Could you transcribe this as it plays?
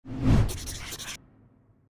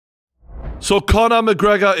So Conor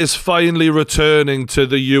McGregor is finally returning to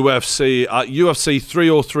the UFC at UFC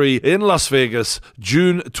 303 in Las Vegas,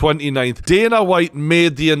 June 29th. Dana White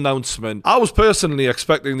made the announcement. I was personally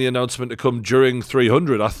expecting the announcement to come during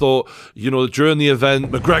 300. I thought, you know, during the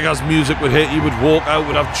event, McGregor's music would hit, he would walk out,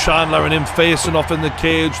 would have Chandler and him facing off in the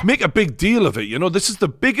cage. Make a big deal of it, you know, this is the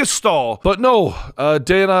biggest star. But no,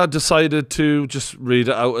 Dana decided to just read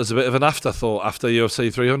it out as a bit of an afterthought after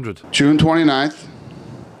UFC 300. June 29th.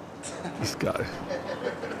 This guy.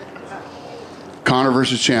 Conor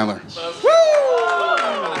versus Chandler. Woo!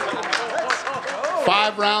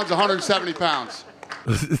 5 rounds, 170 pounds.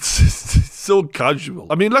 It's so casual.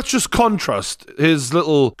 I mean, let's just contrast his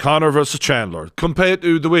little Conor versus Chandler compared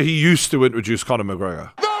to the way he used to introduce Conor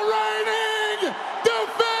McGregor. The reigning,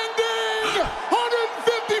 defending,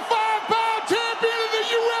 155-pound champion of the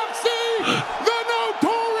UFC, the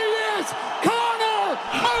notorious Conor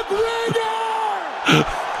McGregor!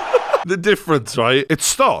 The difference, right? It's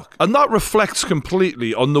stark. And that reflects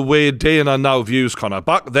completely on the way Dana now views Conor.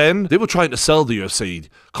 Back then, they were trying to sell the UFC.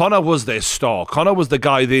 Conor was their star. Conor was the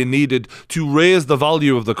guy they needed to raise the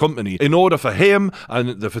value of the company in order for him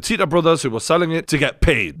and the Fertitta brothers who were selling it to get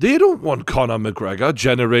paid. They don't want Conor McGregor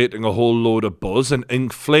generating a whole load of buzz and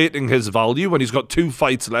inflating his value when he's got 2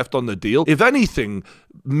 fights left on the deal. If anything,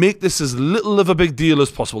 make this as little of a big deal as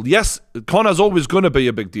possible. Yes, Conor's always going to be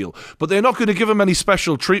a big deal, but they're not going to give him any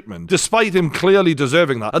special treatment, despite him clearly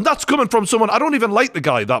deserving that. And that's coming from someone, I don't even like the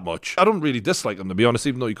guy that much. I don't really dislike him, to be honest,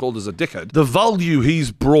 even though he called us a dickhead. The value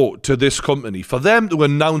he's brought to this company, for them to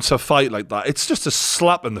announce a fight like that, it's just a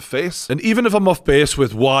slap in the face. And even if I'm off base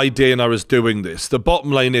with why Dana is doing this, the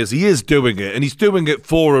bottom line is he is doing it, and he's doing it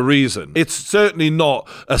for a reason. It's certainly not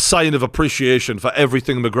a sign of appreciation for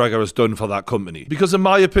everything McGregor has done for that company. Because in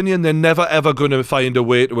my opinion, they're never ever going to find a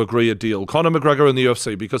way to agree a deal. Conor McGregor in the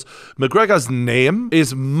UFC, because McGregor's name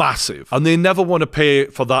is massive and they never want to pay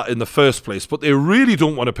for that in the first place, but they really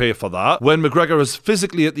don't want to pay for that when McGregor is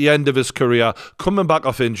physically at the end of his career, coming back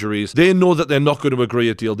off injuries. They know that they're not going to agree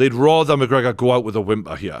a deal. They'd rather McGregor go out with a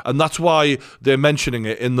whimper here, and that's why they're mentioning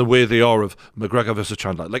it in the way they are of McGregor versus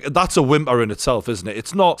Chandler. Like, that's a whimper in itself, isn't it?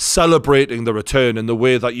 It's not celebrating the return in the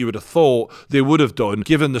way that you would have thought they would have done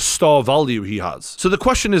given the star value he has. So the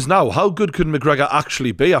question is now, how good could McGregor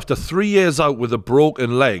actually be after 3 years out with a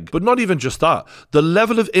broken leg? But not even just that. The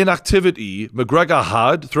level of inactivity McGregor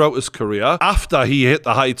had throughout his career after he hit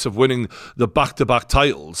the heights of winning the back-to-back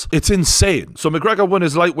titles, it's insane. So McGregor won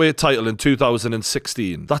his lightweight title in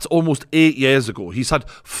 2016. That's almost 8 years ago. He's had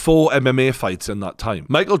 4 MMA fights in that time.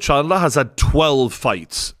 Michael Chandler has had 12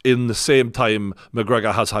 fights in the same time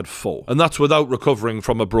McGregor has had 4. And that's without recovering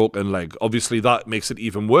from a broken leg. Obviously, that makes it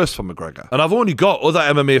even worse for McGregor. And I've only got other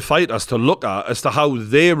MMA fighters to look at as to how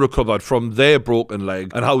they recovered from their broken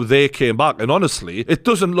leg and how they came back. And honestly, it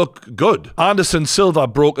doesn't look good. Anderson Silva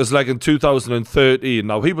broke his leg in 2013.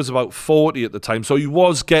 Now, he was about 40 at the time, so he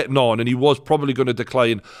was getting on and he was probably going to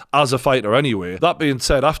decline as a fighter anyway. That being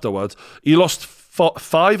said, afterwards, he lost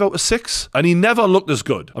 5 out of 6, and he never looked as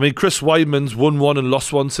good. I mean, Chris Weidman's won 1 and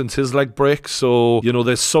lost 1 since his leg break, so, you know,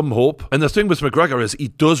 there's some hope. And the thing with McGregor is he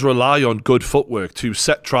does rely on good footwork to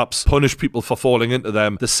set traps, punish people for falling into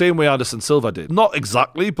them, the same way Anderson Silva did. Not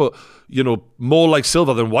exactly, but, you know, more like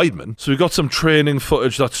Silva than Weidman. So we got some training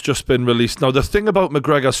footage that's just been released. Now, the thing about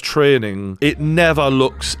McGregor's training, it never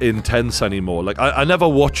looks intense anymore. Like, I never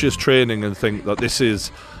watch his training and think that this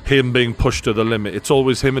is him being pushed to the limit. It's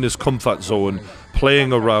always him in his comfort zone,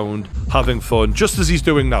 playing around, having fun, just as he's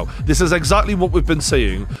doing now. This is exactly what we've been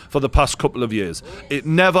saying for the past couple of years. It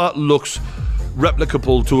never looks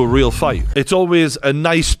replicable to a real fight. It's always a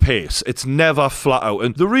nice pace. It's never flat out.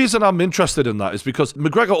 And the reason I'm interested in that is because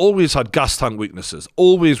McGregor always had gas tank weaknesses.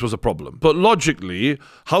 Always was a problem. But logically,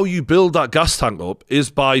 how you build that gas tank up is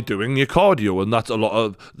by doing your cardio, and that's a lot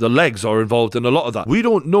of the legs are involved in a lot of that. We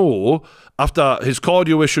don't know, after his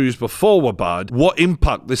cardio issues before were bad, what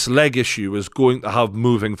impact this leg issue is going to have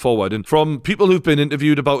moving forward. And from people who've been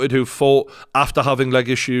interviewed about it who fought after having leg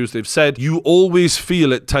issues, they've said you always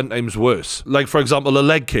feel it 10 times worse. Like, for example, a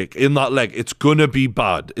leg kick in that leg, it's gonna be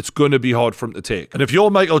bad. It's gonna be hard for him to take. And if you're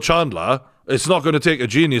Michael Chandler, it's not going to take a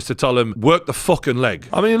genius to tell him, work the fucking leg.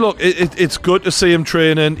 I mean, look, it's good to see him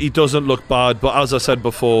training. He doesn't look bad, but as I said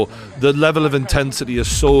before, the level of intensity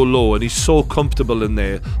is so low and he's so comfortable in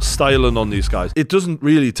there, styling on these guys. It doesn't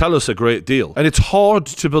really tell us a great deal. And it's hard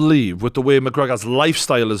to believe, with the way McGregor's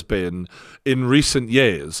lifestyle has been in recent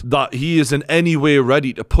years, that he is in any way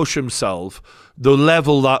ready to push himself the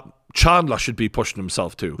level that Chandler should be pushing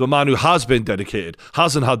himself too. The man who has been dedicated,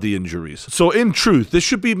 hasn't had the injuries. So in truth, this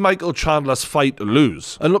should be Michael Chandler's fight to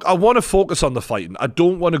lose. And look, I want to focus on the fighting. I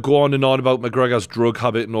don't want to go on and on about McGregor's drug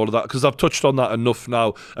habit and all of that, because I've touched on that enough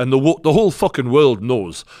now, and the whole fucking world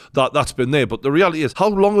knows that that's been there. But the reality is, how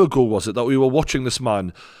long ago was it that we were watching this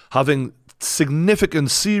man having significant,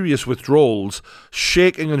 serious withdrawals,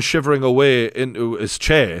 shaking and shivering away into his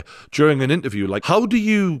chair during an interview? Like, how do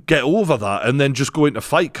you get over that and then just go into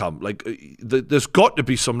fight camp? Like, there's got to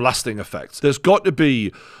be some lasting effects. There's got to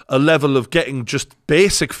be a level of getting just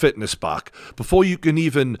basic fitness back before you can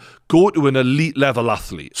even go to an elite level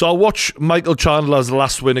athlete. So I'll watch Michael Chandler's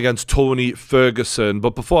last win against Tony Ferguson.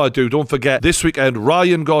 But before I do, don't forget, this weekend,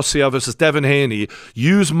 Ryan Garcia versus Devin Haney.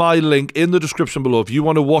 Use my link in the description below if you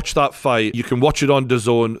want to watch that fight. You can watch it on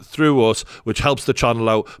DAZN through us, which helps the channel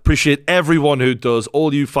out. Appreciate everyone who does,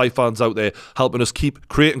 all you fight fans out there helping us keep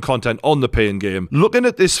creating content on the Pain Game. Looking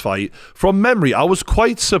at this fight, from memory, I was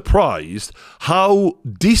quite surprised how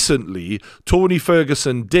decently Tony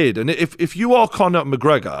Ferguson did. And if you are Conor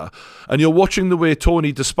McGregor and you're watching the way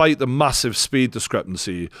Tony, despite the massive speed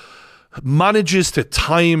discrepancy, manages to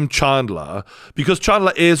time Chandler, because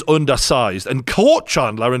Chandler is undersized, and caught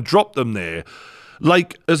Chandler and dropped them there.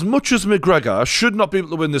 Like, as much as McGregor should not be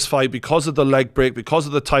able to win this fight because of the leg break, because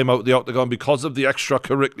of the time out of the octagon, because of the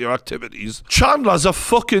extracurricular activities, Chandler's a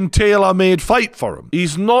fucking tailor-made fight for him.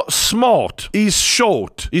 He's not smart. He's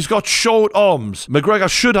short. He's got short arms. McGregor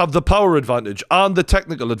should have the power advantage and the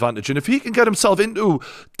technical advantage. And if he can get himself into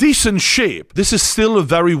decent shape, this is still a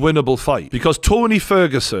very winnable fight. Because Tony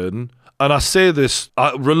Ferguson, and I say this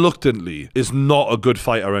reluctantly, is not a good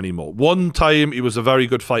fighter anymore. One time he was a very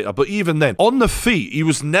good fighter, but even then, on the feet, he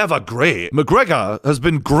was never great. McGregor has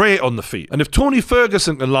been great on the feet. And if Tony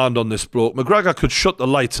Ferguson can land on this bloke, McGregor could shut the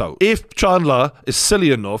lights out. If Chandler is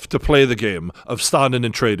silly enough to play the game of standing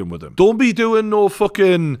and trading with him. Don't be doing no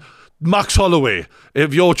fucking Max Holloway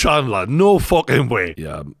if you're Chandler. No fucking way.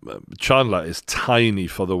 Yeah, Chandler is tiny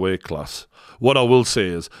for the weight class. What I will say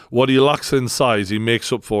is, what he lacks in size, he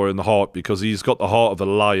makes up for in the heart, because he's got the heart of a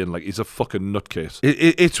lion. Like, he's a fucking nutcase.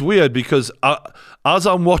 It's weird, because as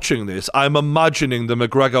I'm watching this, I'm imagining the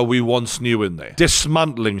McGregor we once knew in there.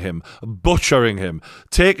 Dismantling him, butchering him,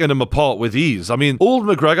 taking him apart with ease. I mean, old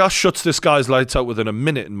McGregor shuts this guy's lights out within a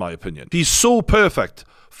minute, in my opinion. He's so perfect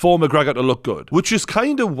for McGregor to look good, which is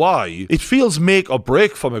kind of why it feels make or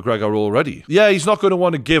break for McGregor already. Yeah, he's not going to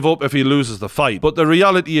want to give up if he loses the fight, but the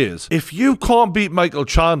reality is, if you can't beat Michael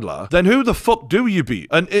Chandler, then who the fuck do you beat?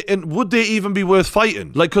 And would they even be worth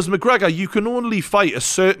fighting? Like, because McGregor, you can only fight a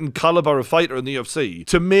certain caliber of fighter in the UFC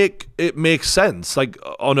to make it make sense, like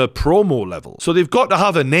on a promo level. So they've got to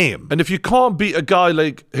have a name. And if you can't beat a guy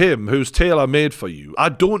like him who's tailor-made for you, I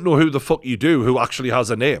don't know who the fuck you do who actually has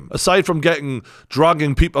a name, aside from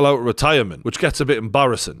dragging people out of retirement, which gets a bit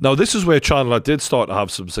embarrassing. Now, this is where Chandler did start to have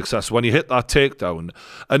some success, when he hit that takedown.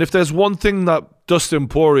 And if there's one thing that Dustin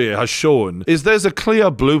Poirier has shown, is there's a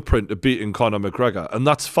clear blueprint to beating Conor McGregor, and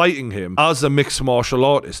that's fighting him as a mixed martial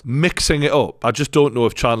artist, mixing it up. I just don't know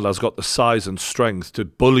if Chandler's got the size and strength to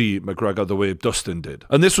bully McGregor the way Dustin did.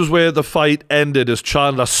 And this was where the fight ended, as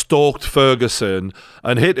Chandler stalked Ferguson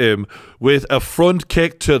and hit him with a front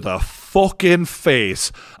kick to the fucking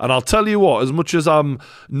face. And I'll tell you what, as much as I'm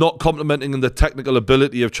not complimenting the technical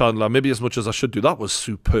ability of Chandler, maybe as much as I should do, that was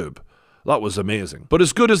superb. That was amazing. But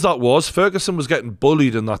as good as that was, Ferguson was getting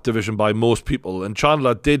bullied in that division by most people, and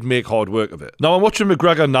Chandler did make hard work of it. Now, I'm watching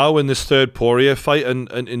McGregor now in this third Poirier fight,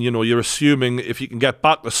 and you know, you're assuming if you can get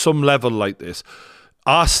back to some level like this,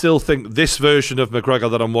 I still think this version of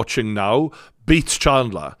McGregor that I'm watching now beats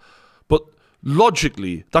Chandler. But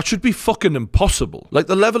logically, that should be fucking impossible. Like,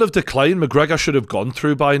 the level of decline McGregor should have gone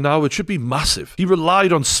through by now, it should be massive. He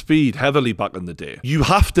relied on speed heavily back in the day. You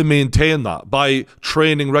have to maintain that by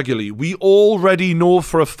training regularly. We already know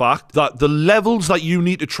for a fact that the levels that you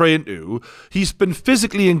need to train to, he's been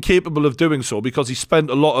physically incapable of doing so, because he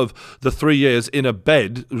spent a lot of the 3 years in a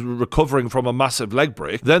bed recovering from a massive leg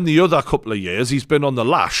break. Then the other couple of years, he's been on the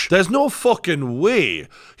lash. There's no fucking way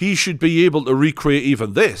he should be able to recreate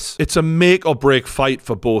even this. It's a make or break fight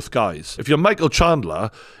for both guys. If you're Michael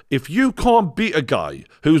Chandler, if you can't beat a guy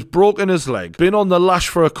who's broken his leg, been on the lash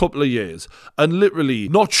for a couple of years, and literally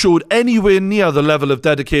not showed anywhere near the level of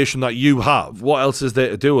dedication that you have, what else is there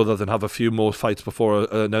to do other than have a few more fights before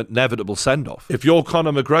an inevitable send-off? If you're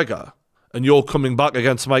Conor McGregor and you're coming back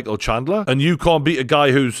against Michael Chandler, and you can't beat a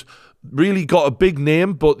guy who's really got a big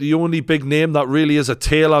name, but the only big name that really is a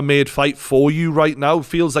tailor-made fight for you right now.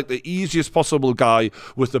 Feels like the easiest possible guy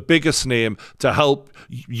with the biggest name to help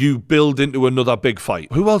you build into another big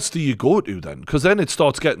fight. Who else do you go to then? Because then it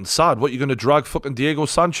starts getting sad. What, you're going to drag fucking Diego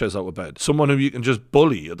Sanchez out of bed? Someone who you can just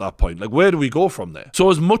bully at that point. Like, where do we go from there? So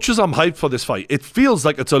as much as I'm hyped for this fight, it feels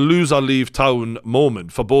like it's a loser-leave town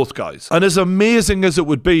moment for both guys. And as amazing as it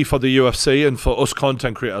would be for the UFC and for us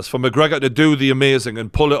content creators, for McGregor to do the amazing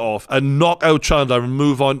and pull it off and knock out Chandler and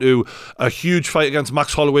move on to a huge fight against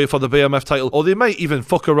Max Holloway for the BMF title, or they might even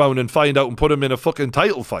fuck around and find out and put him in a fucking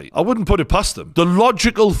title fight. I wouldn't put it past them. The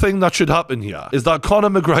logical thing that should happen here is that Conor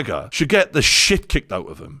McGregor should get the shit kicked out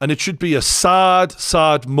of him. And it should be a sad,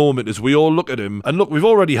 sad moment as we all look at him. And look, we've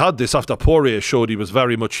already had this after Poirier showed he was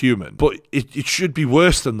very much human. But it should be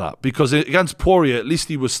worse than that, because against Poirier, at least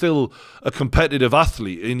he was still a competitive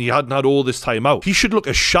athlete and he hadn't had all this time out. He should look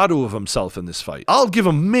a shadow of himself in this fight. I'll give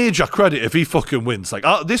him major credit if he fucking wins. Like,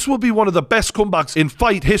 this will be one of the best comebacks in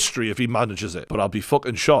fight history if he manages it. But I'll be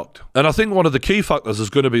fucking shocked. And I think one of the key factors is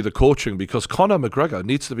going to be the coaching, because Conor McGregor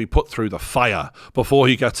needs to be put through the fire before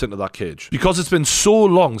he gets into that cage. Because it's been so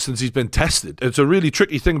long since he's been tested. It's a really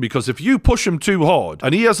tricky thing, because if you push him too hard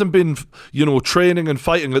and he hasn't been, you know, training and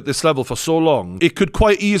fighting at this level for so long, it could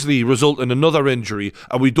quite easily result in another injury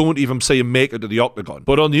and we don't even see him make it to the octagon.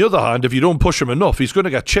 But on the other hand, if you don't push him enough, he's going to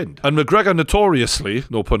get chinned. And McGregor notoriously,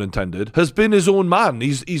 no pun intended, has been his own man.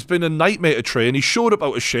 He's been a nightmare to train. He showed up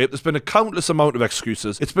out of shape. There's been a countless amount of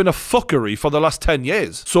excuses. It's been a fuckery for the last 10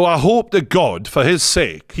 years. So I hope to God, for his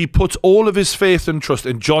sake, he puts all of his faith and trust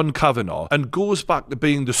in John Kavanagh and goes back to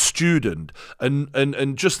being the student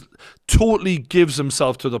and just totally gives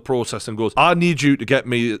himself to the process and goes, I need you to get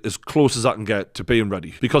me as close as I can get to being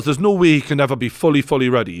ready. Because there's no way he can ever be fully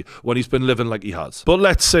ready when he's been living like he has. But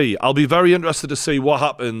let's see. I'll be very interested to see what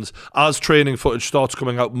happens as training footage starts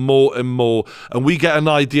coming out more and more and we get an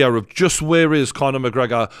idea of just where is Conor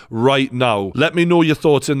McGregor right now. Let me know your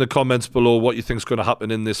thoughts in the comments below, what you think is going to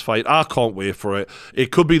happen in this fight. I can't wait for it.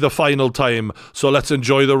 It could be the final time, so let's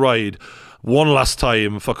enjoy the ride one last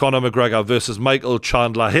time for Conor McGregor versus Michael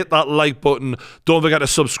Chandler. Hit that like button. Don't forget to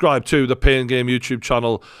subscribe to the Pain Game YouTube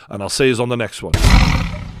channel, and I'll see you on the next one.